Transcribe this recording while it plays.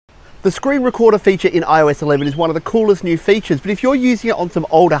The screen recorder feature in iOS 11 is one of the coolest new features, but if you're using it on some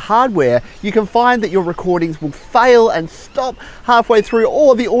older hardware, you can find that your recordings will fail and stop halfway through,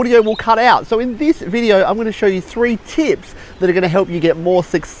 or the audio will cut out. So in this video, I'm going to show you 3 tips that are going to help you get more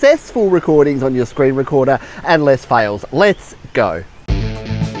successful recordings on your screen recorder and less fails. Let's go.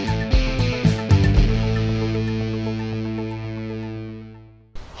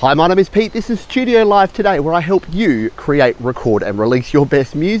 Hi, my name is Pete. This is Studio Live Today, where I help you create, record and release your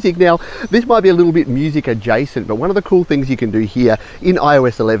best music. Now, this might be a little bit music adjacent, but one of the cool things you can do here in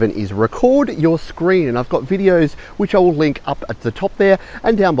iOS 11 is record your screen. And I've got videos which I will link up at the top there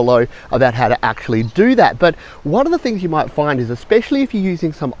and down below about how to actually do that. But one of the things you might find is, especially if you're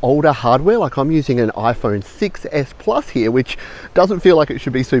using some older hardware, like I'm using an iPhone 6s Plus here, which doesn't feel like it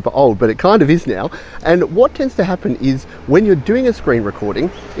should be super old, but it kind of is now. And what tends to happen is when you're doing a screen recording,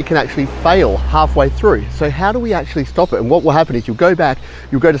 it can actually fail halfway through. So how do we actually stop it? And what will happen is you'll go back,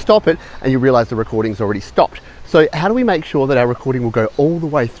 you'll go to stop it, and you realize the recording's already stopped. So how do we make sure that our recording will go all the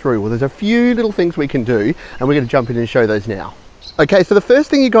way through? Well, there's a few little things we can do, and we're going to jump in and show those now. Okay, so the first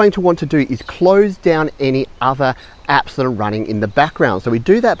thing you're going to want to do is close down any other apps that are running in the background. So we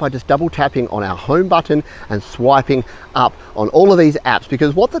do that by just double tapping on our home button and swiping up on all of these apps,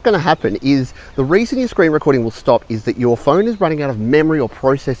 because what's going to happen is the reason your screen recording will stop is that your phone is running out of memory or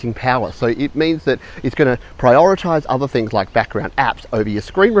processing power. So it means that it's going to prioritize other things like background apps over your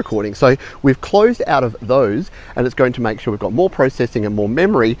screen recording. So we've closed out of those, and it's going to make sure we've got more processing and more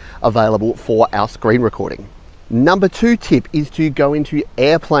memory available for our screen recording. Number 2 tip is to go into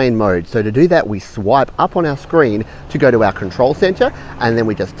airplane mode. So to do that, we swipe up on our screen to go to our control center, and then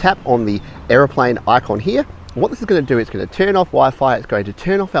we just tap on the airplane icon here. What this is going to do, it's going to turn off Wi-Fi, it's going to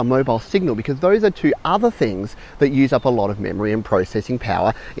turn off our mobile signal, because those are 2 other things that use up a lot of memory and processing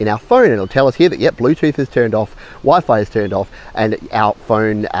power in our phone. And it'll tell us here that, yep, Bluetooth is turned off, Wi-Fi is turned off, and our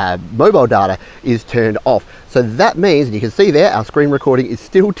phone mobile data is turned off. So that means, and you can see there, our screen recording is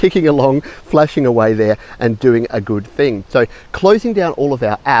still ticking along, flashing away there and doing a good thing. So closing down all of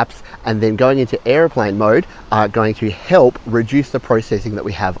our apps and then going into airplane mode are going to help reduce the processing that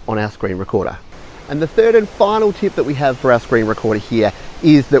we have on our screen recorder. And the third and final tip that we have for our screen recorder here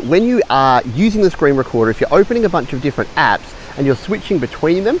is that when you are using the screen recorder, if you're opening a bunch of different apps and you're switching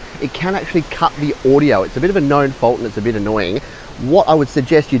between them, it can actually cut the audio. It's a bit of a known fault and it's a bit annoying. What I would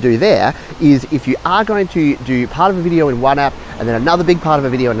suggest you do there is, if you are going to do part of a video in one app and then another big part of a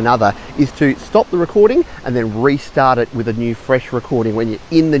video in another, is to stop the recording and then restart it with a new fresh recording when you're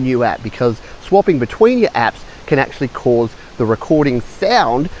in the new app, because swapping between your apps can actually cause the recording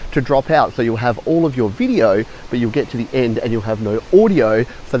sound to drop out. So you'll have all of your video, but you'll get to the end and you'll have no audio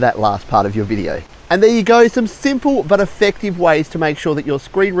for that last part of your video. And there you go, some simple but effective ways to make sure that your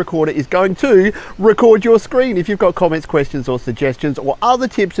screen recorder is going to record your screen. If you've got comments, questions or suggestions or other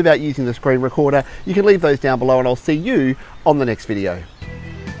tips about using the screen recorder, you can leave those down below, and I'll see you on the next video.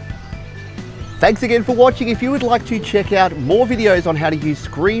 Thanks again for watching. If you would like to check out more videos on how to use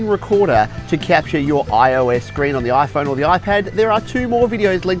screen recorder to capture your iOS screen on the iPhone or the iPad, there are 2 more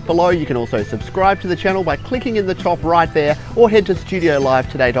videos linked below. You can also subscribe to the channel by clicking in the top right there, or head to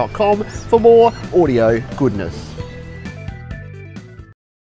studiolivetoday.com for more audio goodness.